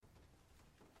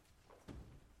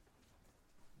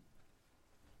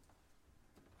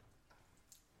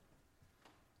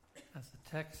as the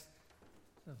text,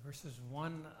 verses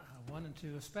 1 and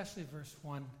 2, especially verse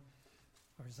 1.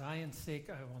 For Zion's sake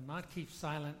I will not keep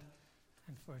silent,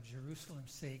 and for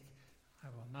Jerusalem's sake I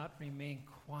will not remain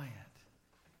quiet,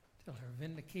 till her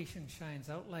vindication shines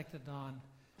out like the dawn,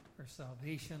 her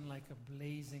salvation like a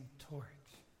blazing torch.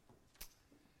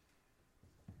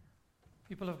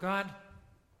 People of God,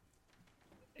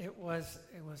 it was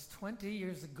 20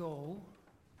 years ago,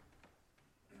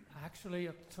 actually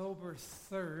October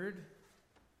 3rd,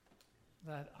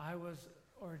 that I was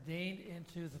ordained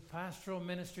into the pastoral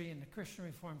ministry in the Christian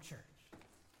Reformed Church.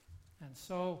 And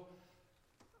so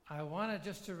I wanted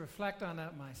just to reflect on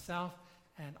that myself,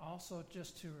 and also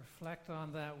just to reflect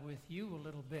on that with you a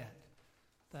little bit.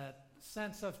 That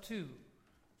sense of, too,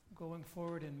 going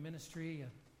forward in ministry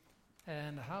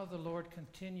and how the Lord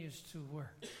continues to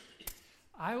work.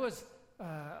 I was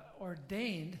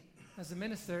ordained as a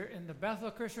minister in the Bethel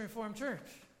Christian Reformed Church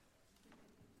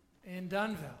in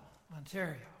Dunnville,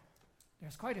 Ontario.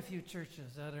 There's quite a few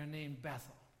churches that are named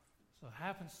Bethel, so it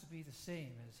happens to be the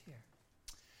same as here.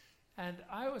 And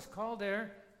I was called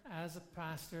there as a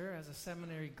pastor, as a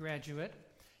seminary graduate,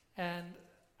 and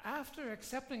after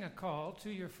accepting a call to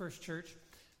your first church,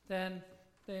 then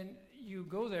you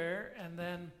go there, and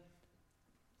then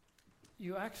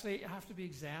you actually have to be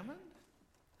examined.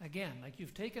 Again, like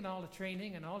you've taken all the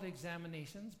training and all the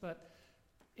examinations, but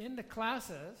in the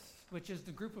classes, which is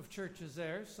the group of churches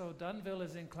there, so Dunnville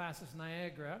is in Classis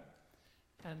Niagara,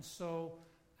 and so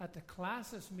at the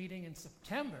Classis meeting in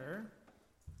September,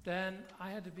 then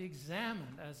I had to be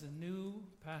examined as a new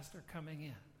pastor coming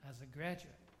in, as a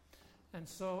graduate. And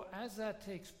so as that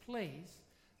takes place,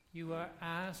 you are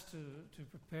asked to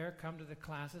prepare, come to the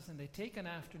classes, and they take an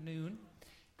afternoon,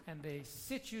 and they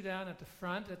sit you down at the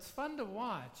front. It's fun to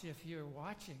watch if you're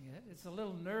watching it. It's a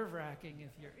little nerve-wracking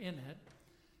if you're in it.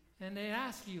 And they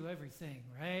ask you everything,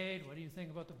 right? What do you think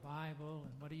about the Bible,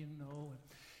 and what do you know?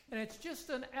 And it's just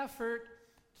an effort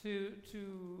to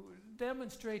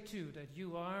demonstrate, too, that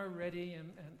you are ready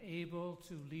and able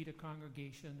to lead a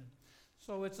congregation.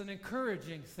 So it's an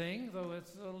encouraging thing, though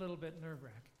it's a little bit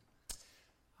nerve-wracking.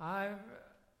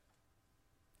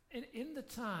 In the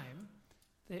time,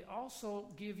 they also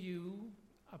give you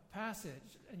a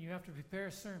passage, and you have to prepare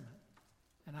a sermon.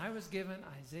 And I was given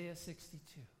Isaiah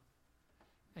 62.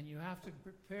 And you have to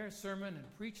prepare a sermon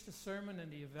and preach the sermon,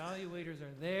 and the evaluators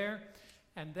are there.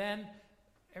 And then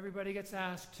everybody gets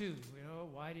asked too,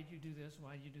 why did you do this,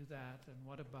 why did you do that, and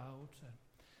what about? And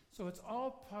so it's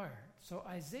all part. So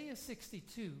Isaiah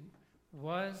 62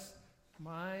 was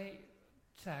my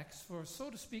text for, so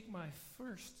to speak, my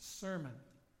first sermon.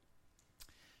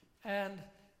 And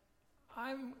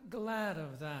I'm glad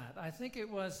of that. I think it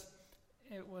was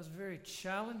very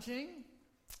challenging.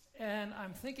 And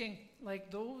I'm thinking,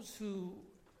 like those who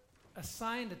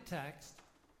assigned a text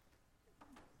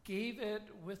gave it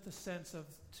with the sense of,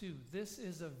 too, this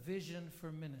is a vision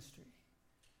for ministry.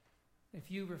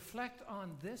 If you reflect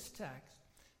on this text,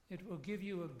 it will give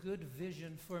you a good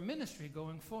vision for ministry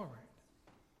going forward.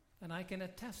 And I can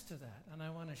attest to that, and I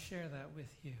want to share that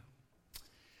with you.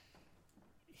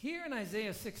 Here in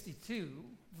Isaiah 62,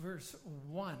 verse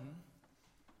 1,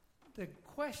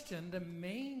 the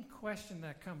main question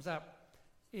that comes up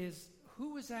is,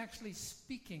 who is actually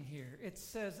speaking here? It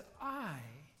says,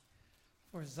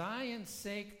 for Zion's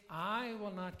sake, I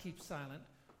will not keep silent.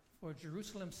 For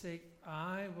Jerusalem's sake,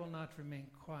 I will not remain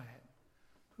quiet.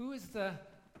 Who is the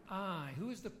I? Who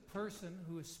is the person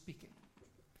who is speaking?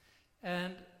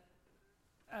 And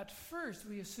at first,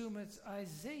 we assume it's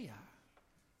Isaiah,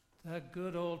 the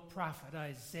good old prophet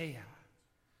Isaiah,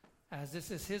 as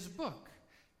this is his book.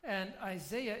 And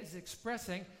Isaiah is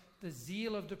expressing the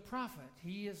zeal of the prophet.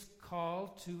 He is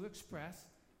called to express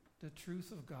the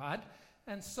truth of God.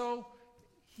 And so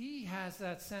he has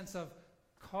that sense of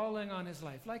calling on his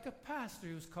life, like a pastor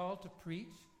who's called to preach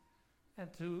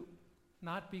and to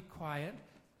not be quiet,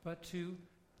 but to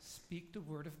speak the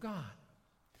word of God.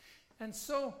 And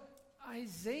so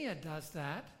Isaiah does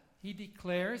that. He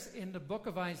declares in the book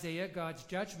of Isaiah God's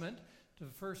judgment to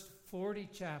the first 40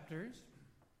 chapters,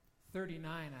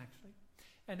 39 actually.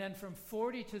 And then from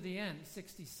 40 to the end,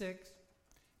 66,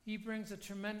 he brings a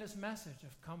tremendous message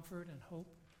of comfort and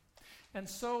hope. And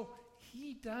so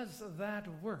he does that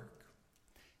work.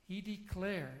 He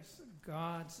declares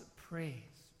God's praise.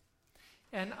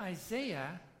 And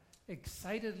Isaiah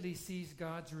excitedly sees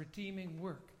God's redeeming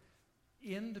work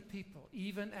in the people,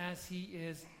 even as he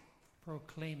is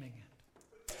proclaiming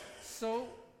it. So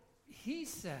he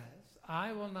says,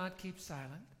 I will not keep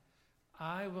silent.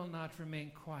 I will not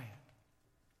remain quiet.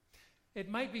 It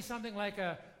might be something like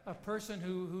a person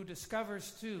who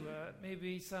discovers too,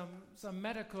 maybe some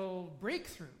medical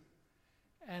breakthrough,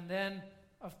 and then,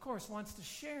 of course, wants to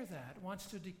share that, wants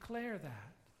to declare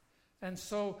that. And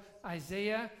so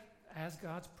Isaiah, as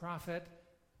God's prophet,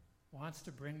 wants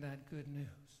to bring that good news.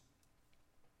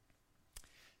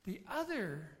 The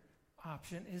other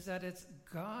option is that it's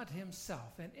God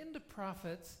himself. And in the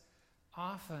prophets,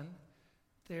 often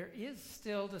there is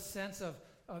still the sense of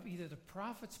either the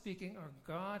prophet speaking or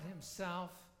God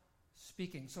himself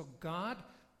speaking. So God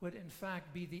would in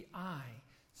fact be the I.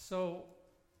 So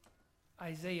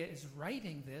Isaiah is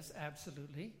writing this,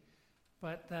 absolutely,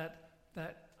 but that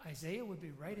Isaiah would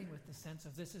be writing with the sense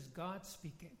of this is God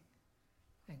speaking,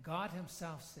 and God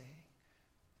himself saying,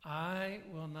 I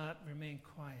will not remain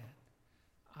quiet.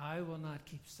 I will not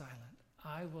keep silent.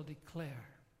 I will declare.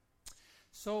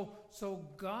 So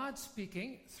God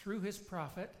speaking through his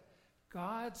prophet,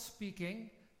 God speaking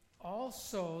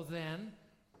also then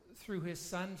through his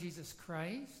Son, Jesus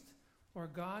Christ, or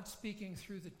God speaking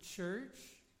through the church,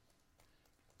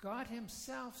 God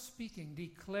himself speaking,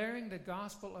 declaring the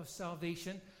gospel of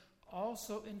salvation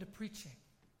also in the preaching.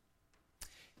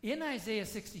 In Isaiah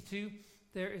 62,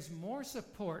 there is more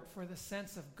support for the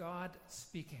sense of God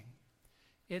speaking.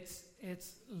 It's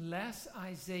less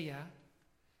Isaiah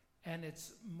and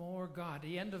it's more God.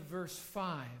 The end of verse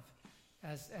 5,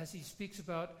 as he speaks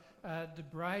about the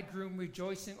bridegroom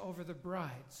rejoicing over the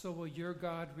bride, so will your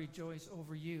God rejoice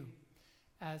over you.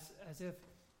 As if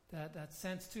that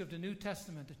sense too of the New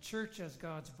Testament, the church as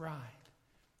God's bride,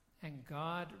 and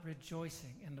God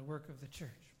rejoicing in the work of the church.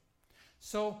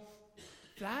 So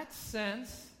that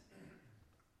sense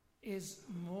is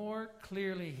more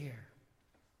clearly here.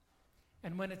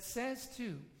 And when it says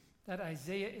too that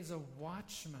Isaiah is a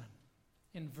watchman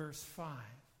in verse 5,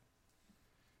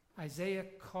 Isaiah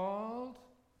called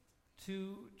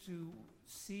to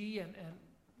see and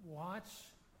watch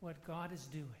what God is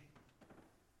doing.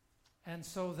 And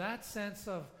so that sense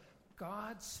of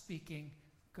God speaking,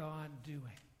 God doing.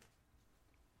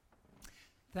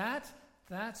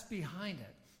 That's behind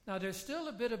it. Now there's still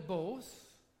a bit of both.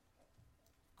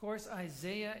 Of course,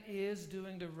 Isaiah is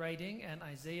doing the writing, and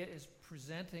Isaiah is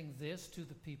presenting this to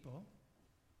the people.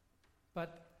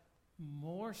 But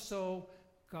more so,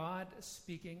 God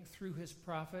speaking through his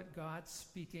prophet, God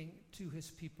speaking to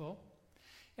his people.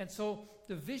 And so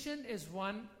the vision is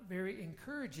one very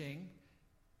encouraging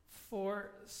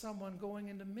for someone going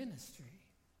into ministry.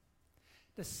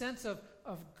 The sense of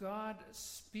God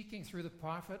speaking through the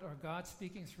prophet or God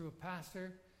speaking through a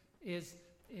pastor is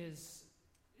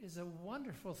a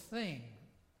wonderful thing.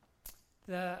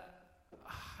 The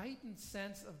heightened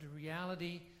sense of the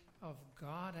reality of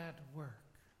God at work.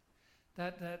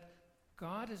 That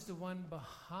God is the one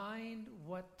behind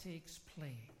what takes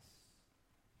place.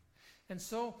 And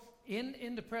so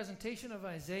in the presentation of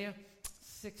Isaiah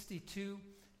 62,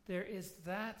 there is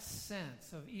that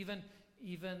sense of even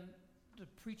the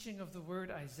preaching of the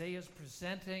word. Isaiah is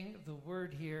presenting the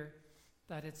word here,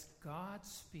 that it's God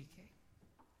speaking.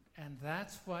 And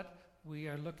that's what we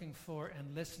are looking for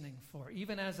and listening for.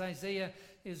 Even as Isaiah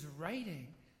is writing,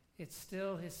 it's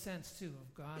still his sense too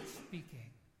of God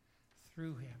speaking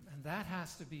through him. And that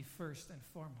has to be first and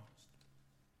foremost.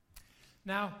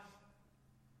 Now,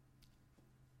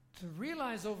 to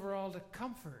realize overall the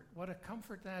comfort, what a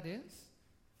comfort that is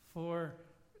for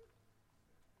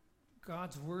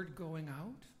God's word going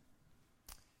out.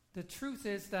 The truth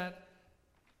is that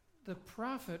the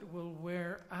prophet will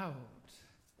wear out.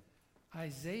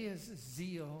 Isaiah's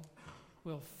zeal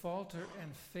will falter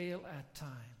and fail at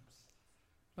times,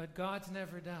 but God's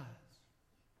never does.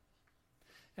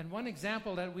 And one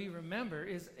example that we remember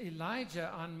is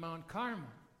Elijah on Mount Carmel,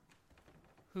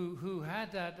 who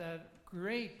had that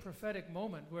great prophetic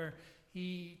moment where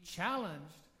he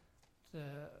challenged the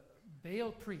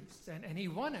Baal priests, and he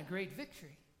won a great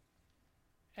victory.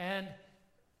 And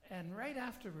right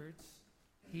afterwards,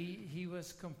 he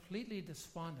was completely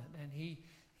despondent, and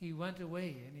he went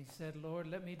away and he said, Lord,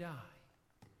 let me die.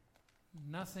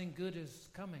 Nothing good is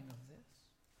coming of this.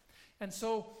 And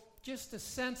so just a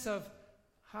sense of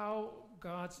how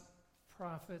God's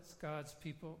prophets, God's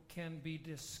people can be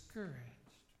discouraged.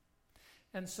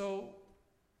 And so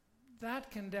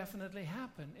that can definitely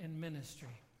happen in ministry.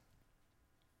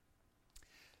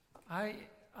 I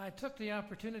took the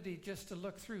opportunity just to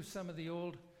look through some of the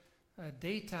old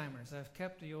daytimers. I've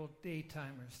kept the old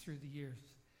daytimers through the years.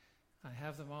 I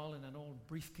have them all in an old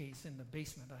briefcase in the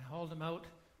basement. I hauled them out.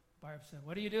 Barb said,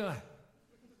 "What are you doing?" I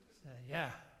said,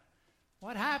 "Yeah.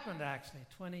 What happened actually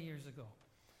 20 years ago?"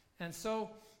 And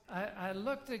so I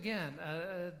looked again,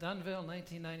 Dunville,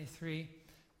 1993,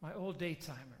 my old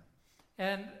daytimer.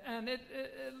 And it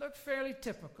looked fairly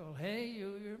typical. Hey,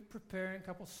 you're preparing a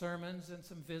couple sermons and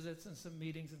some visits and some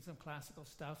meetings and some classical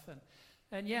stuff.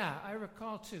 And yeah, I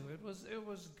recall too, it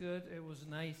was good, it was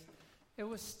nice, it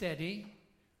was steady.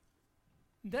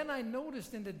 Then I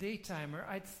noticed in the daytimer,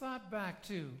 I'd thought back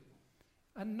too,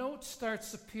 a note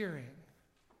starts appearing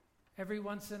every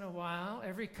once in a while,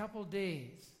 every couple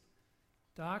days.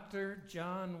 Dr.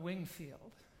 John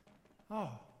Wingfield.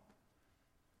 Oh,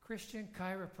 Christian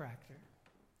chiropractor.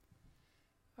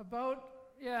 About,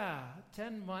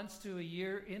 10 months to a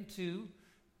year into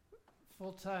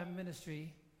full-time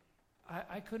ministry,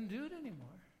 I couldn't do it anymore.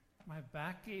 My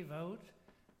back gave out.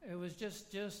 It was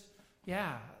just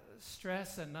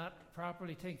stress and not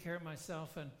properly taking care of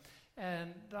myself.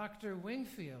 And Dr.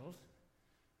 Wingfield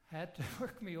had to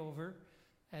work me over.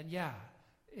 And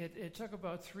it took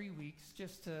about 3 weeks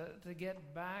just to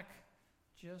get back,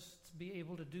 just to be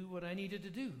able to do what I needed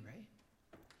to do, right?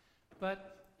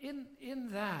 But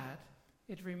in that,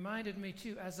 it reminded me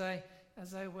too, as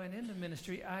I went into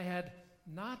ministry, I had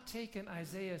not taken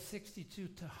Isaiah 62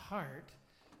 to heart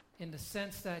in the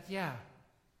sense that,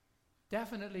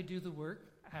 definitely do the work,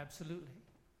 absolutely.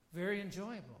 Very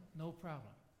enjoyable, no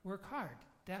problem. Work hard,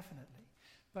 definitely.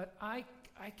 But I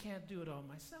can't do it all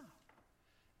myself.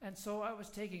 And so I was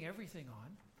taking everything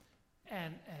on,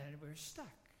 and we're stuck.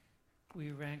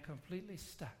 We ran completely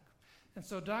stuck. And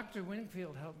so Dr.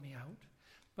 Wingfield helped me out.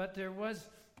 But there was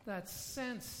that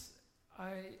sense,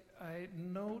 I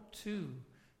know too,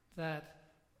 that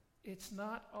it's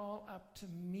not all up to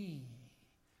me.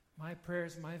 My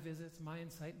prayers, my visits, my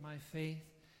insight, my faith.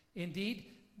 Indeed,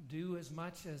 do as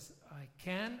much as I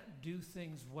can, do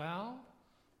things well,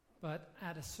 but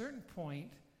at a certain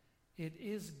point, it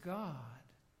is God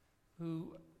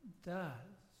who does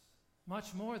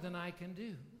much more than I can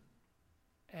do,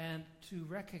 and to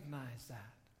recognize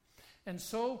that. And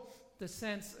so, the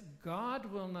sense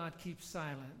God will not keep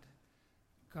silent.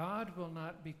 God will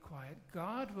not be quiet.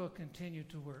 God will continue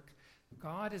to work.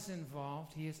 God is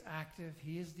involved. He is active.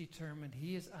 He is determined.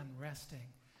 He is unresting.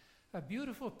 A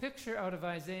beautiful picture out of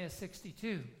Isaiah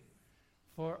 62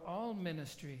 for all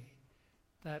ministry,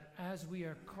 that as we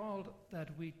are called, that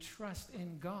we trust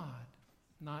in God,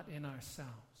 not in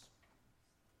ourselves.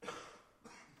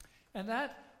 And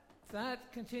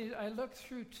that continues. I looked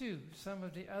through too some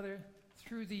of the other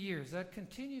through the years. That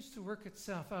continues to work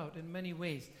itself out in many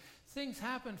ways. Things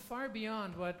happen far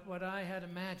beyond what I had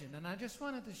imagined, and I just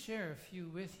wanted to share a few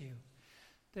with you.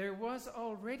 There was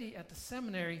already at the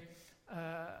seminary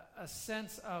a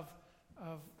sense of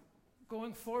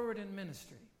going forward in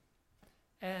ministry.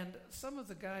 And some of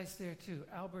the guys there too,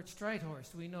 Albert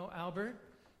Streithorst, we know Albert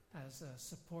as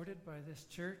supported by this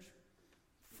church,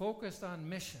 focused on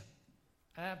mission.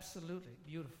 Absolutely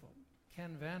beautiful.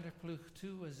 Ken Vanderploeg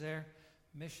too was there,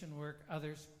 mission work,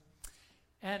 others.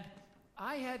 And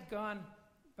I had gone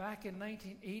back in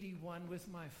 1981 with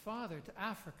my father to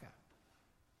Africa,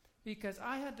 because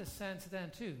I had the sense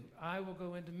then too, I will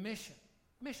go into mission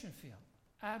field,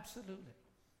 absolutely,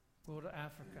 go to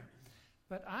Africa.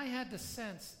 But I had the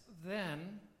sense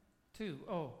then too,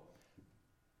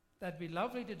 that'd be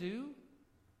lovely to do.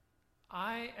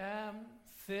 I am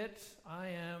fit, I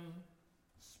am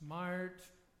smart,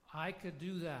 I could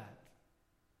do that.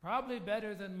 Probably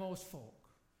better than most folk.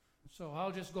 So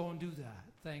I'll just go and do that.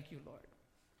 Thank you, Lord.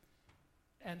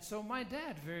 And so my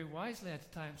dad, very wisely at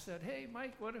the time, said, hey,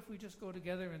 Mike, what if we just go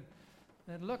together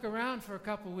and look around for a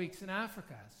couple weeks in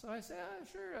Africa? So I said,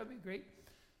 sure, that'd be great.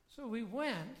 So we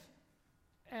went,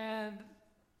 and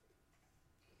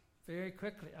very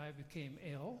quickly I became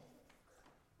ill.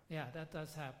 Yeah, that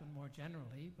does happen more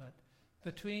generally, but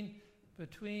between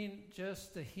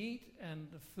just the heat and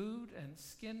the food and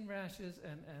skin rashes,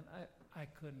 and I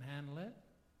couldn't handle it.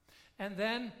 And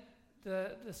then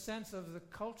the sense of the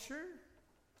culture,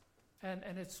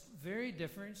 and it's very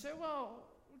different. You say, well,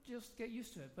 just get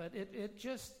used to it. But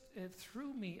it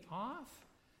threw me off,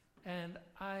 and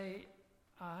I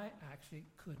actually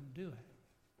couldn't do it.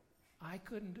 I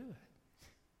couldn't do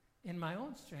it. In my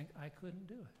own strength, I couldn't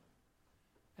do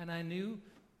it. And I knew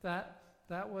that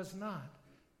was not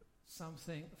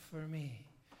something for me.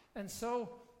 And so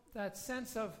that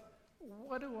sense of,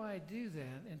 what do I do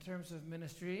then in terms of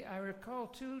ministry? I recall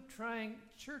too trying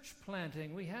church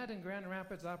planting. We had in Grand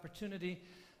Rapids opportunity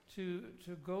to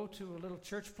go to a little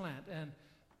church plant, and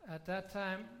at that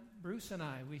time Bruce and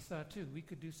I, we thought too we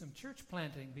could do some church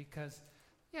planting, because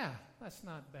that's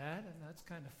not bad and that's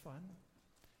kind of fun.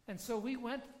 And so we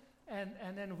went, and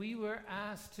then we were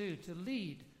asked to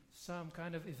lead some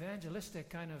kind of evangelistic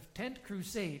kind of tent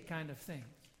crusade kind of thing.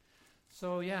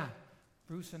 So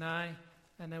Bruce and I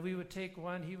And then we would take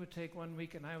one, he would take 1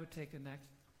 week, and I would take the next.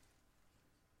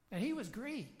 And he was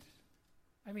great.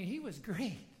 I mean, he was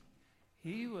great.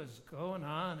 He was going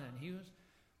on, and he was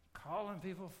calling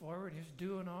people forward. He was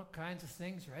doing all kinds of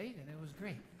things, right? And it was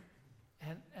great.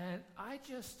 And I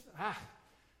just,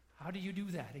 how do you do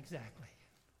that exactly?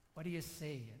 What do you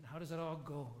say? And how does it all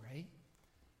go, right?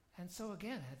 And so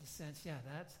again, I had the sense,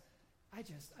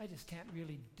 I just can't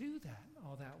really do that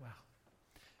all that well.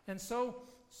 And so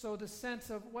the sense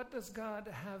of what does God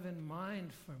have in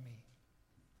mind for me?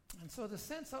 And so the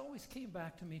sense always came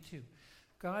back to me too.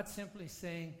 God simply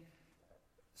saying,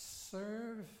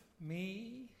 serve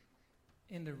me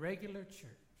in the regular church.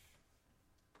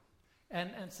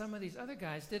 And some of these other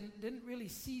guys didn't really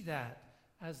see that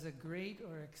as a great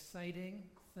or exciting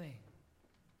thing.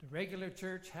 The regular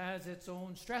church has its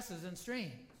own stresses and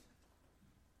strains.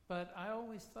 But I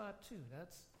always thought too,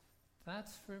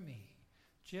 that's for me.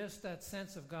 Just that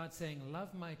sense of God saying,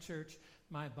 love my church,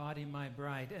 my body, my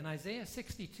bride. And Isaiah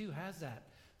 62 has that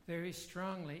very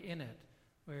strongly in it,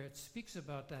 where it speaks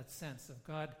about that sense of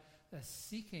God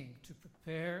seeking to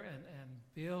prepare and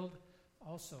build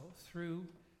also through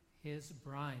his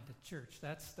bride, the church.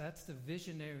 That's the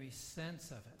visionary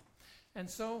sense of it. And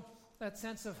so that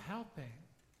sense of helping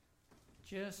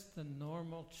just the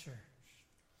normal church.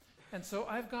 And so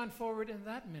I've gone forward in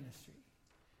that ministry,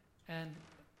 and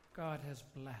God has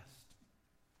blessed.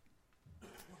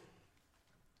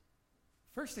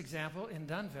 First example, in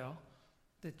Dunnville,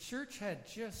 the church had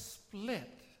just split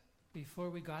before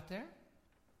we got there.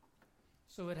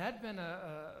 So it had been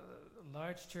a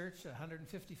large church,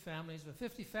 150 families, but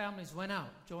 50 families went out,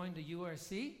 joined the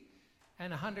URC,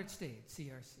 and 100 stayed,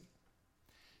 CRC.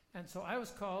 And so I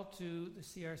was called to the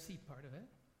CRC part of it.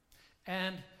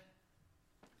 And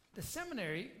the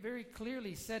seminary very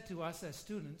clearly said to us as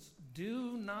students,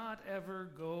 do not ever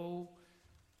go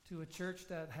to a church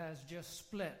that has just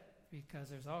split, because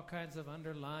there's all kinds of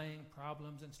underlying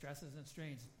problems and stresses and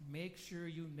strains. Make sure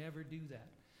you never do that.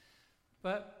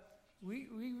 But we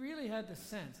really had the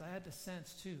sense, I had the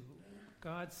sense too,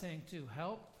 God saying too,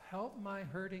 help my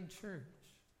hurting church.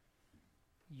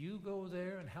 You go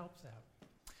there and help them.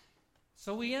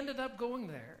 So we ended up going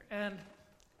there, and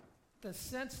the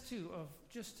sense too of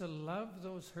just to love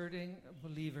those hurting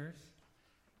believers.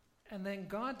 And then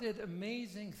God did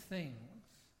amazing things.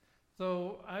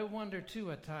 Though I wonder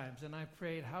too at times, and I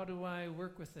prayed, how do I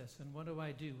work with this, and what do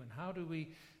I do, and how do we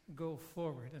go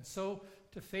forward? And so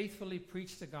to faithfully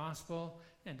preach the gospel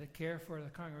and to care for the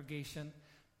congregation.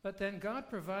 But then God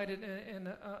provided in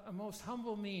a most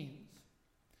humble means.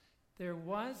 There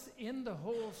was, in the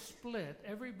whole split,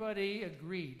 everybody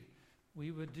agreed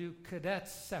we would do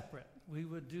cadets separate. We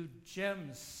would do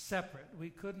gems separate. We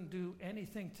couldn't do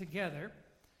anything together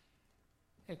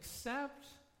except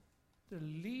the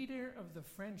leader of the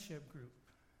friendship group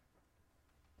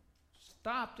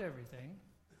stopped everything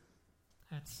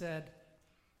and said,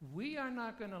 we are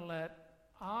not going to let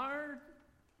our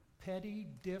petty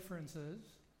differences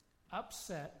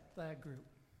upset that group.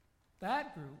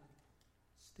 That group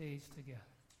stays together.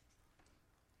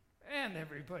 And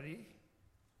everybody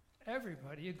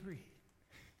agreed.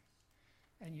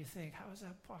 And you think, how is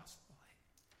that possible?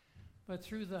 But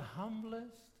through the humblest,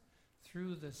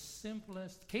 through the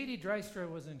simplest, Katie Drystra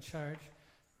was in charge,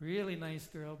 really nice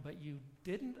girl, but you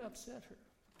didn't upset her.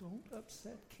 Don't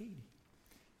upset Katie.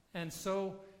 And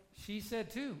so she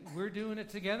said too, we're doing it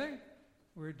together.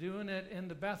 We're doing it in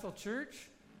the Bethel Church.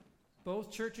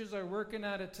 Both churches are working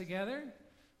at it together.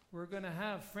 We're going to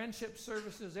have friendship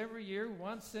services every year,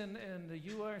 once in the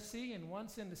URC and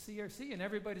once in the CRC, and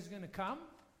everybody's going to come.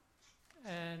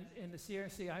 And in the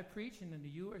CRC, I preach, and in the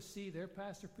URC, their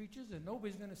pastor preaches, and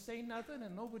nobody's going to say nothing,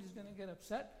 and nobody's going to get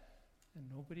upset, and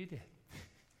nobody did.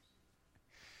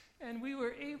 And we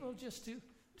were able just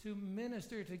to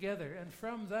minister together, and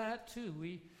from that, too,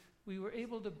 we were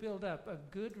able to build up a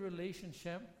good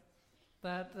relationship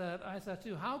that I thought,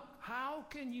 too, how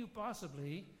can you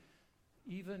possibly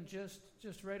even just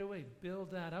right away build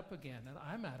that up again? And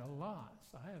I'm at a loss.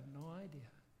 I have no idea.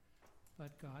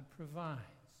 But God provides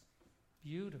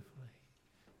beautifully.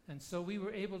 And so we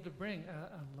were able to bring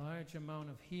a large amount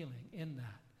of healing in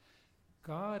that.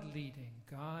 God leading,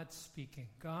 God speaking.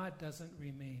 God doesn't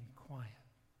remain quiet.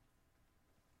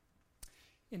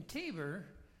 In Tabor,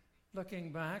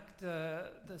 looking back,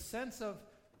 the sense of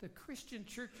the Christian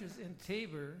churches in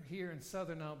Tabor here in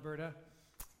southern Alberta,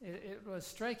 it was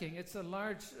striking. It's a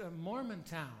large Mormon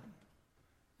town.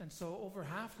 And so over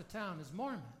half the town is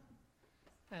Mormon.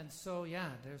 And so,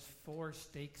 there's 4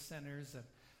 stake centers and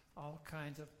all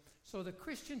kinds of... So the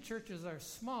Christian churches are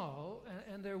small,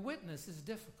 and their witness is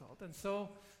difficult. And so,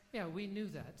 we knew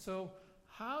that. So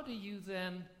how do you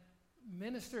then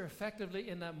minister effectively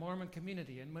in that Mormon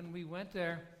community? And when we went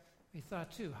there, we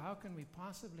thought too, how can we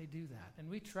possibly do that? And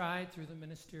we tried through the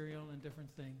ministerial and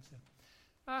different things.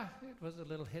 It was a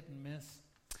little hit and miss.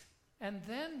 And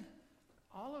then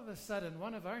all of a sudden,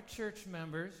 one of our church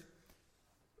members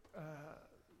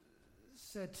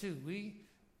said too,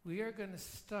 we are going to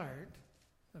start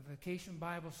a vacation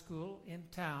Bible school in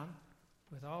town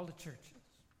with all the churches.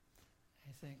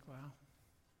 I think, well,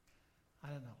 I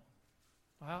don't know.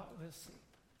 Well, we'll see.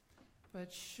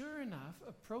 But sure enough,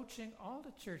 approaching all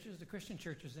the churches, the Christian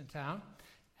churches in town,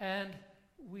 and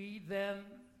we then,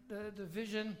 the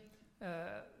vision,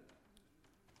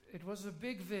 it was a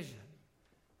big vision.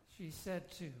 She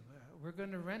said too, we're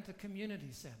going to rent a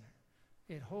community center.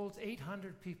 It holds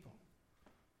 800 people.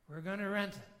 We're going to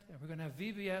rent it, and we're going to have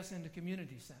VBS in the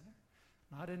community center,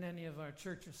 not in any of our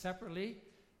churches separately.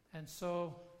 And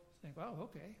so, I think, well,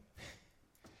 okay.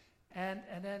 And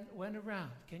then went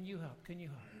around, can you help, can you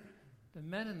help? The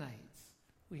Mennonites,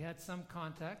 we had some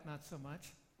contact, not so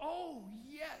much. Oh,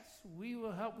 yes, we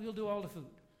will help, we'll do all the food.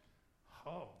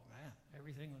 Oh, man,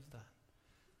 everything was done.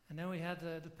 And then we had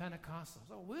the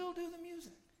Pentecostals. Oh, we'll do the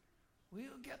music.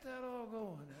 We'll get that all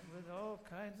going, and with all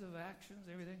kinds of actions,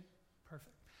 everything.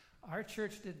 Perfect. Our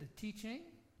church did the teaching,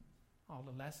 all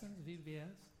the lessons,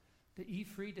 VBS. The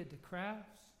E-Free did the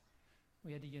crafts.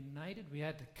 We had the United, we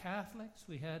had the Catholics,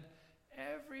 we had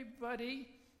everybody.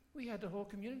 We had the whole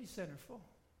community center full.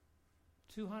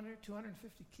 200,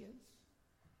 250 kids.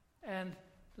 And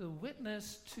the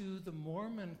witness to the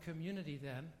Mormon community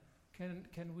then,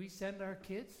 can we send our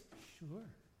kids? Sure.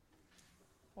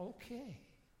 Okay.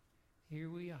 Here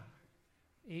we are.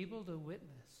 Able to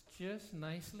witness just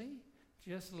nicely,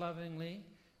 just lovingly,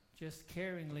 just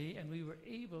caringly, and we were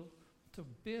able to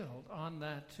build on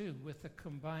that too with the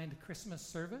combined Christmas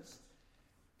service.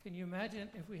 Can you imagine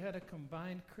if we had a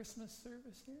combined Christmas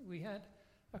service here? We had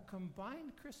a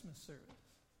combined Christmas service.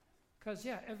 Because,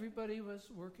 everybody was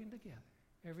working together.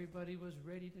 Everybody was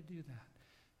ready to do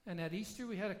that. And at Easter,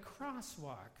 we had a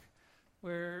crosswalk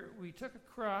where we took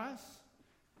a cross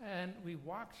and we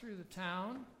walked through the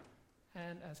town,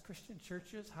 and as Christian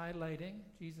churches highlighting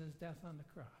Jesus' death on the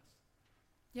cross.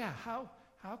 Yeah, how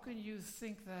can you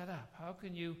think that up? How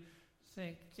can you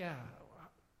think,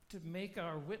 to make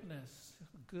our witness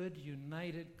a good,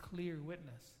 united, clear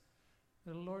witness?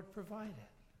 The Lord provided,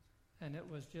 and it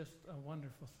was just a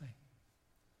wonderful thing.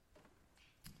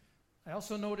 I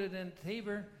also noted in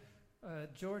Tabor,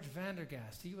 George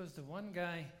Vandergast. He was the one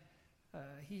guy,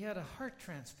 he had a heart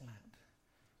transplant.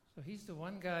 So he's the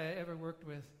one guy I ever worked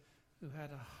with who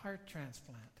had a heart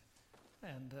transplant.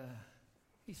 And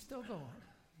he's still going.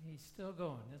 He's still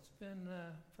going. It's been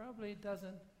probably a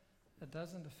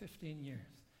dozen to 15 years.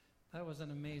 That was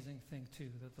an amazing thing, too,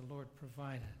 that the Lord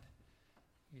provided.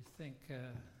 You think,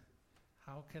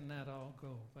 how can that all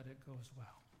go? But it goes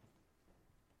well.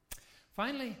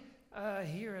 Finally,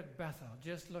 here at Bethel,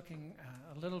 just looking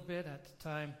a little bit at the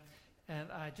time,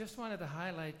 and I just wanted to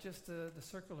highlight just the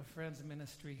Circle of Friends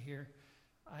ministry here.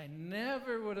 I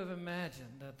never would have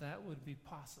imagined that would be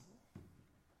possible.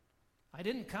 I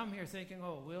didn't come here thinking,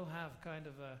 we'll have kind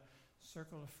of a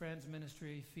Circle of Friends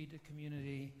ministry, feed the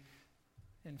community.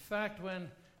 In fact,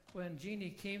 when Jeannie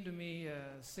came to me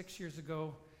 6 years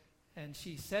ago, and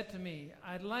she said to me,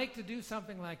 I'd like to do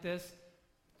something like this,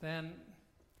 then,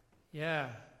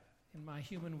 in my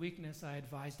human weakness, I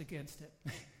advised against it.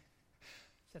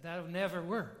 Said, that'll never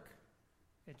work.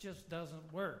 It just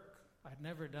doesn't work. I'd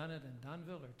never done it in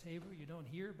Dunnville or Tabor. You don't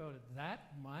hear about it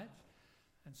that much.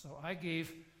 And so I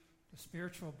gave the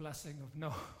spiritual blessing of,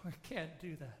 no, I can't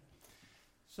do that.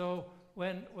 So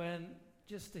when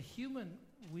just the human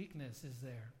weakness is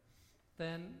there,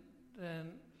 then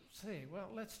say, well,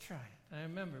 let's try it. I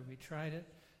remember we tried it,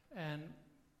 and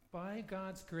by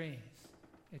God's grace,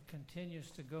 it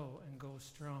continues to go and go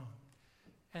strong.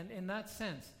 And in that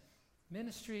sense,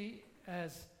 ministry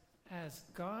as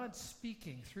God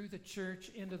speaking through the church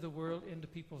into the world, into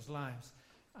people's lives.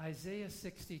 Isaiah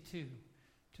 62,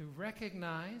 to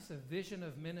recognize a vision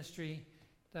of ministry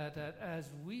that as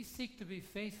we seek to be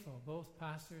faithful, both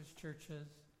pastors, churches,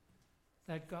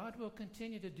 that God will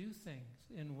continue to do things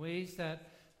in ways that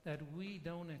we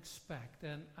don't expect.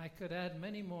 And I could add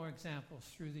many more examples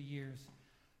through the years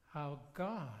how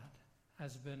God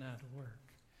has been at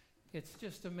work. It's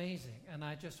just amazing. And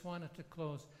I just wanted to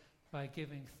close by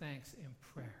giving thanks in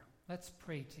prayer. Let's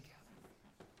pray together.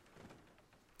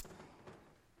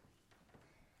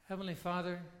 Heavenly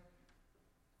Father,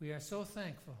 we are so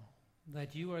thankful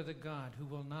that you are the God who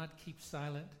will not keep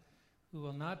silent, who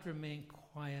will not remain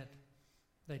quiet,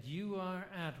 that you are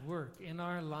at work in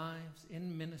our lives,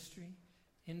 in ministry,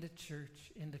 in the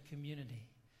church, in the community.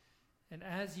 And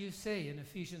as you say in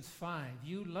Ephesians 5,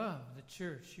 you love the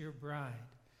church, your bride,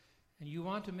 and you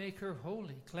want to make her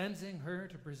holy, cleansing her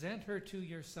to present her to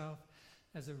yourself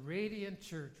as a radiant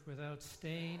church without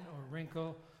stain or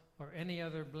wrinkle or any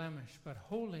other blemish, but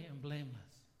holy and blameless.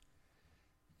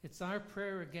 It's our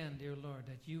prayer again, dear Lord,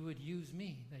 that you would use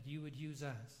me, that you would use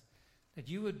us, that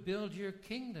you would build your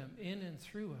kingdom in and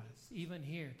through us, even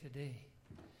here today,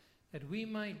 that we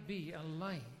might be a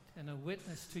light and a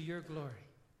witness to your glory,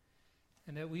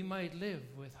 and that we might live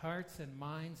with hearts and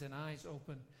minds and eyes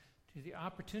open to the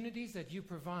opportunities that you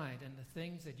provide and the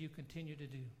things that you continue to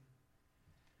do.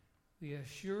 We are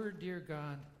sure, dear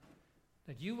God,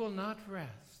 that you will not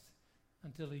rest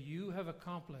until you have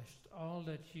accomplished all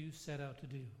that you set out to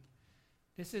do.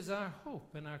 This is our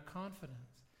hope and our confidence,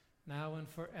 now and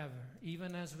forever,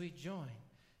 even as we join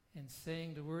in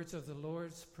saying the words of the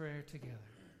Lord's Prayer together.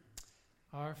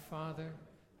 Our Father,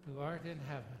 who art in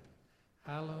heaven,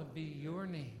 hallowed be your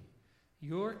name.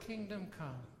 Your kingdom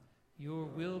come, your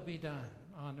will be done,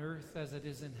 on earth as it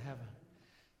is in heaven.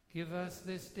 Give us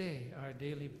this day our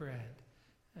daily bread,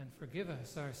 and forgive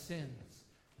us our sins,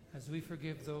 as we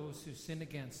forgive those who sin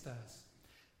against us.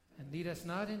 And lead us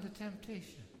not into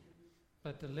temptation,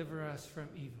 but deliver us from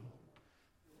evil.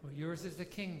 For yours is the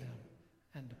kingdom,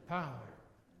 and the power,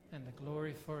 and the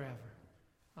glory forever.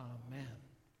 Amen.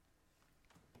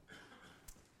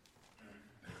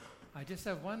 I just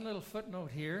have one little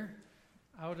footnote here.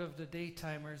 Out of the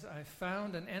daytimers, I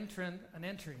found an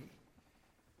entry.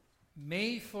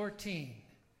 May 14,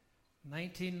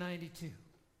 1992,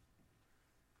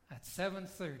 at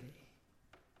 7:30,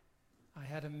 I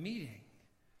had a meeting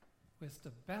with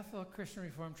the Bethel Christian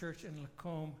Reformed Church in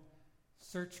Lacombe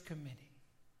Search Committee.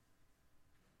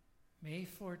 May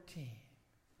 14,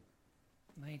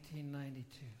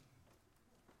 1992.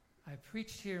 I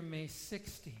preached here May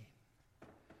 16.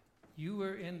 You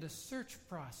were in the search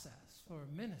process for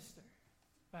a minister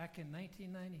back in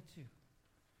 1992.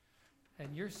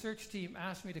 And your search team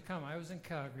asked me to come. I was in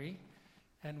Calgary,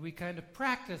 and we kind of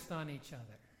practiced on each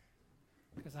other,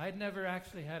 because I'd never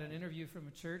actually had an interview from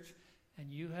a church,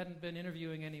 and you hadn't been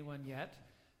interviewing anyone yet.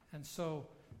 And so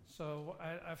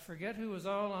I forget who was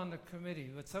all on the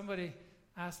committee, but somebody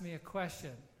asked me a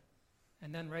question,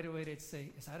 and then right away they'd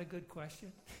say, "Is that a good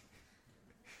question?"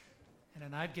 And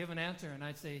then I'd give an answer, and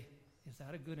I'd say, "Is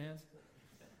that a good answer?"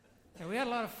 And we had a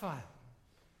lot of fun.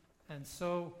 And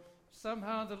so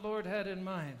somehow the Lord had in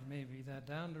mind, maybe, that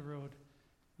down the road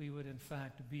we would in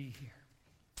fact be here.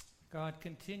 God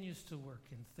continues to work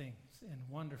in things in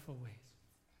wonderful ways.